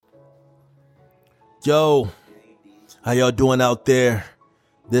Yo, how y'all doing out there?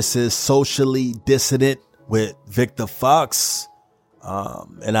 This is Socially Dissident with Victor Fox,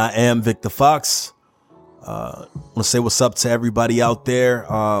 and I am Victor Fox. I want to say what's up to everybody out there.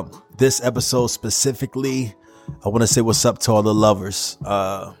 This episode specifically, I want to say what's up to all the lovers.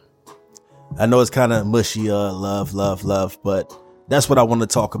 I know it's kind of mushy, love, but that's what I want to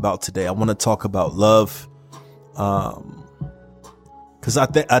talk about today. I want to talk about love, because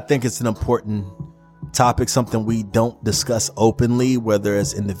I think it's an important topic, something we don't discuss openly, whether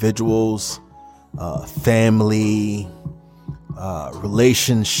it's individuals, family,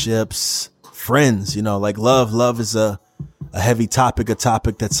 relationships, friends. You know, like love is a heavy topic, a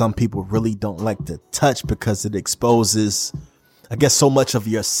topic that some people really don't like to touch because it exposes, I guess, so much of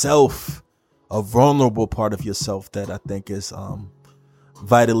yourself, a vulnerable part of yourself that I think is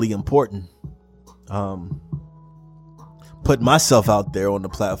vitally important. Put myself out there on the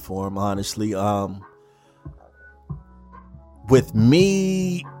platform, honestly. With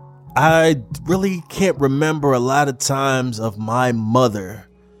me, I really can't remember a lot of times of my mother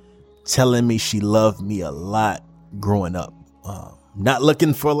telling me she loved me a lot growing up. Not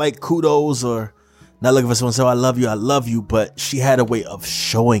looking for like kudos or not looking for someone to say, I love you. But she had a way of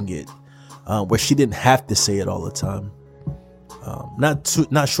showing it where she didn't have to say it all the time.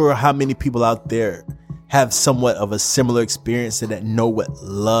 Not sure how many people out there have somewhat of a similar experience and that know what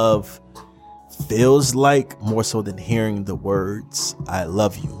love feels like, more so than hearing the words, I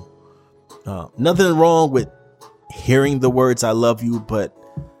love you. Nothing wrong with hearing the words, I love you. But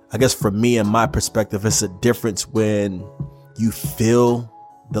I guess for me and my perspective, it's a difference when you feel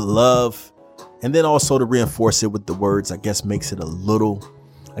the love and then also to reinforce it with the words, I guess makes it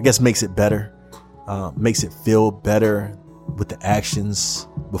better, makes it feel better with the actions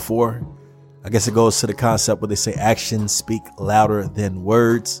before. I guess it goes to the concept where they say actions speak louder than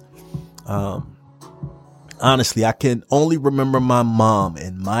words. Honestly, I can only remember my mom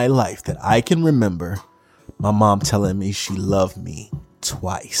in my life that I can remember my mom telling me she loved me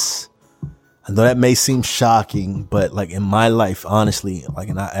twice. I know that may seem shocking, but like in my life, honestly, like,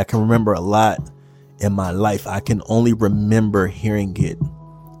 and I can remember a lot in my life. I can only remember hearing it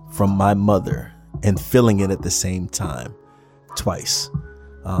from my mother and feeling it at the same time twice.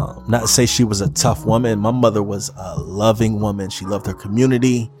 Not to say she was a tough woman. My mother was a loving woman. She loved her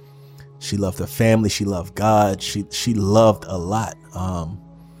community. She loved her family. She loved God. She loved a lot.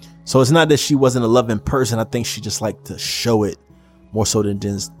 So it's not that she wasn't a loving person. I think she just liked to show it more so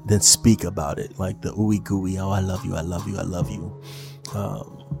than speak about it. Like the ooey gooey, oh, I love you.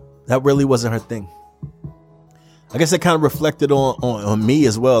 That really wasn't her thing. I guess it kind of reflected on me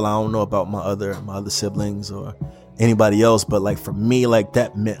as well. I don't know about my other siblings or anybody else, but like for me, like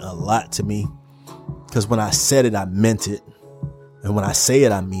that meant a lot to me because when I said it, I meant it. And when I say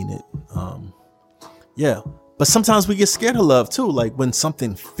it, I mean it. Yeah. But sometimes we get scared of love too. Like when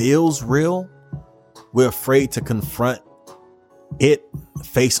something feels real, we're afraid to confront it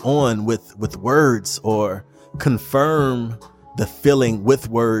face on with words or confirm the feeling with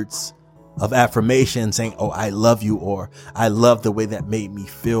words of affirmation saying, oh, I love you, or I love the way that made me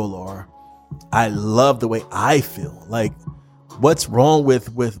feel, or I love the way I feel. Like what's wrong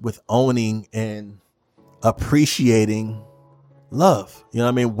with owning and appreciating love? You know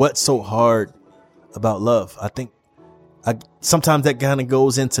what I mean? What's so hard about love? I think sometimes that kind of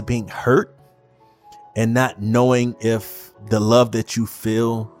goes into being hurt and not knowing if the love that you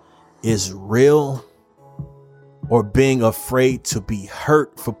feel is real, or being afraid to be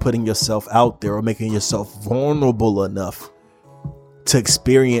hurt for putting yourself out there or making yourself vulnerable enough to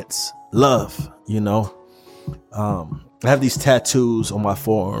experience love. You know, I have these tattoos on my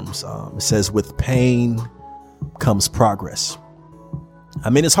forearms. It says, with pain comes progress. I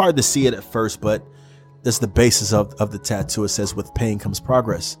mean, it's hard to see it at first, but that's the basis of the tattoo. It says, with pain comes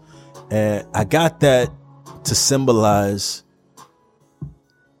progress. And I got that to symbolize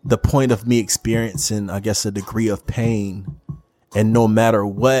the point of me experiencing, I guess, a degree of pain. And no matter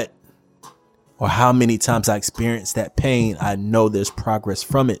what or how many times I experience that pain, I know there's progress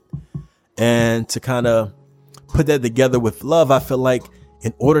from it. And to kind of put that together with love, I feel like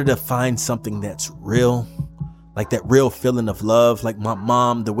in order to find something that's real, like that real feeling of love, like my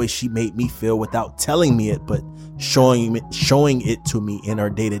mom, the way she made me feel without telling me it, but showing it to me in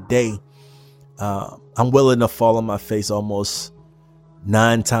her day to day, I'm willing to fall on my face almost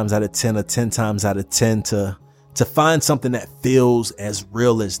 9 times out of 10 or 10 times out of 10 to find something that feels as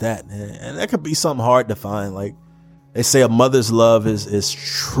real as that. And that could be something hard to find. Like they say, a mother's love is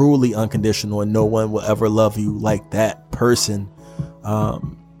truly unconditional and no one will ever love you like that person.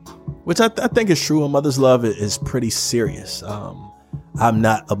 Which I think is true. A mother's love is pretty serious. I'm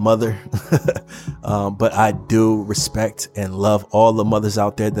not a mother, but I do respect and love all the mothers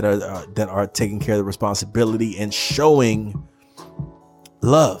out there that are taking care of the responsibility and showing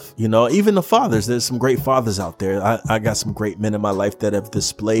love. You know, even the fathers. There's some great fathers out there. I got some great men in my life that have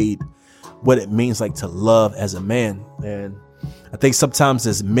displayed what it means like to love as a man. And I think sometimes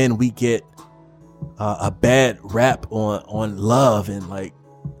as men we get a bad rap on love, and like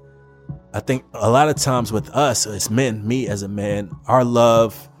I think a lot of times with us as men, me as a man, our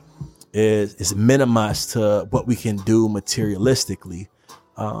love is minimized to what we can do materialistically.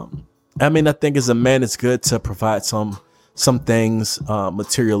 I mean, I think as a man, it's good to provide some things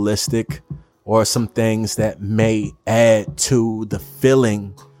materialistic, or some things that may add to the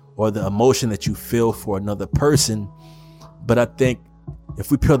feeling or the emotion that you feel for another person. But I think if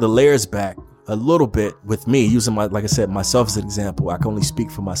we peel the layers back a little bit, with me using like I said, myself as an example, I can only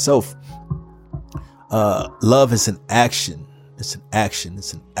speak for myself. Love is an action. It's an action.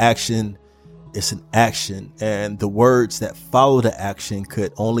 It's an action. It's an action. And the words that follow the action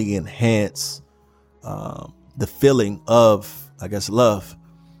could only enhance the feeling of, I guess, love.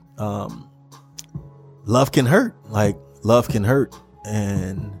 Love can hurt. Like, love can hurt.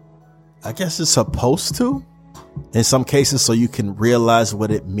 And I guess it's supposed to, in some cases, so you can realize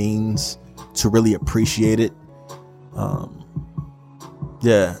what it means to really appreciate it.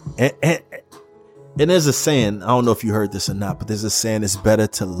 Yeah. And there's a saying, I don't know if you heard this or not, but there's a saying, it's better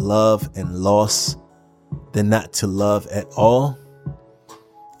to love and loss than not to love at all.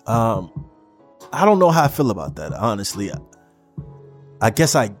 I don't know how I feel about that, honestly. I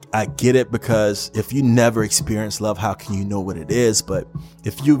guess I get it, because if you never experienced love, how can you know what it is? But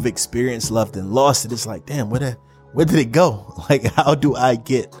if you've experienced love and lost it, it's like, damn, where did it go? Like, how do I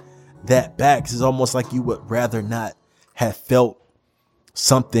get that back? It's almost like you would rather not have felt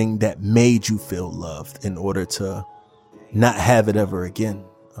something that made you feel loved in order to not have it ever again.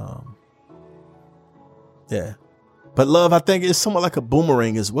 Yeah. But love, I think, is somewhat like a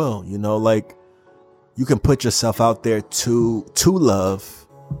boomerang as well. You know, like, you can put yourself out there to love,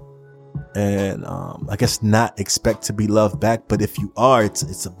 and I guess not expect to be loved back. But if you are,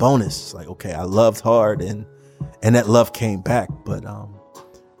 it's a bonus. It's like, okay, I loved hard and that love came back. But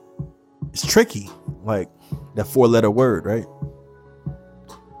it's tricky, like that 4-letter word, right?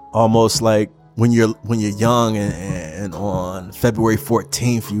 Almost like when you're young and on February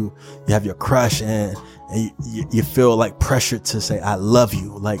 14th, you have your crush and you feel like pressure to say, I love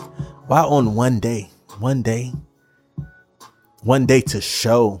you. Like, why on one day to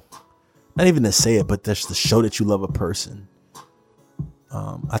show, not even to say it, but just to show that you love a person.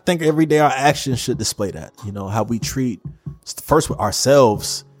 I think every day our actions should display that, you know, how we treat first with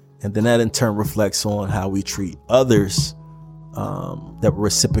ourselves, and then that in turn reflects on how we treat others, that will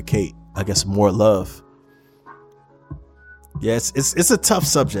reciprocate, I guess, more love. Yeah, it's a tough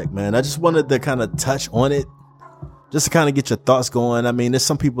subject, man. I just wanted to kind of touch on it, just to kind of get your thoughts going. I mean, there's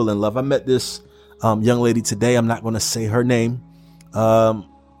some people in love. I met this young lady today. I'm not going to say her name. I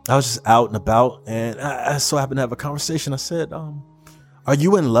was just out and about, and I so happened to have a conversation. I said, are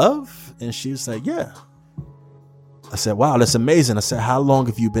you in love? And she was like, yeah. I said, wow, that's amazing. I said, how long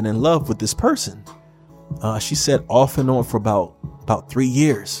have you been in love with this person? She said off and on for about 3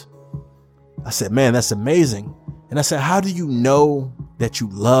 years. I said, man, that's amazing. And I said, how do you know that you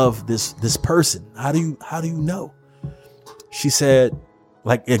love this person? How do you know? She said,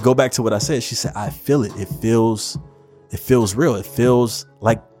 like, go back to what I said. She said, I feel it. It feels real. It feels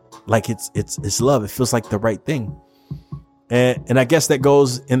like it's love. It feels like the right thing. And I guess that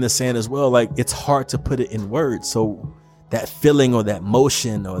goes in the saying as well. Like, it's hard to put it in words. So that feeling or that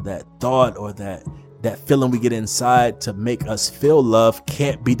motion or that thought or that feeling we get inside to make us feel love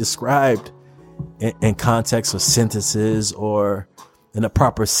can't be described in context or sentences or in a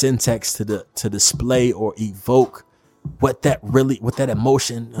proper syntax to display or evoke what that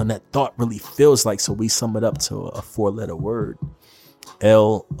emotion and that thought really feels like. So we sum it up to a 4-letter word,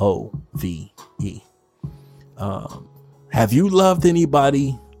 LOVE. Have you loved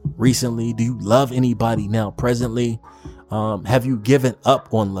anybody recently? Do you love anybody now, presently? Have you given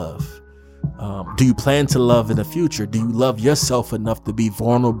up on love? Do you plan to love in the future? Do you love yourself enough to be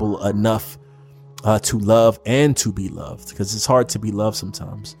vulnerable enough to love and to be loved? Because it's hard to be loved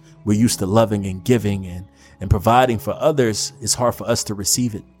sometimes. We're used to loving and giving and providing for others. It's hard for us to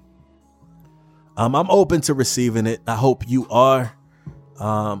receive it. I'm open to receiving it. I hope you are.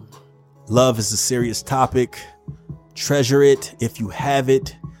 Love is a serious topic. Treasure it if you have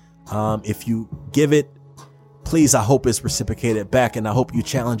it. If you give it, please, I hope it's reciprocated back. And I hope you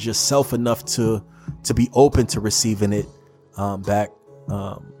challenge yourself enough to be open to receiving it back.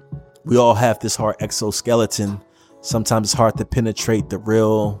 We all have this hard exoskeleton sometimes it's hard to penetrate the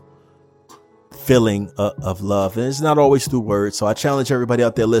real feeling of love, and it's not always through words. So I challenge everybody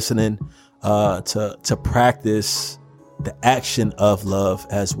out there listening to practice the action of love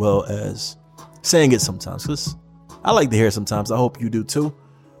as well as saying it sometimes, because I like to hear it sometimes. I hope you do too.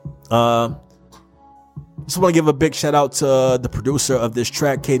 Just want to give a big shout out to the producer of this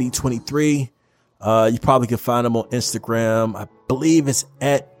track, KD23. You probably can find him on Instagram. I believe it's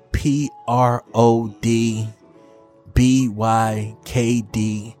at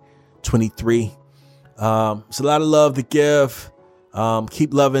PRODBYKD23. It's a lot of love to give.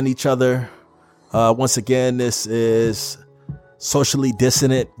 Keep loving each other. Once again, this is Socially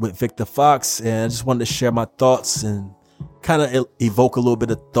Dissonant with Victor Fox, and I just wanted to share my thoughts and kind of evoke a little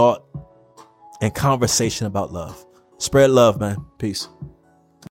bit of thought and conversation about love. Spread love, man. Peace.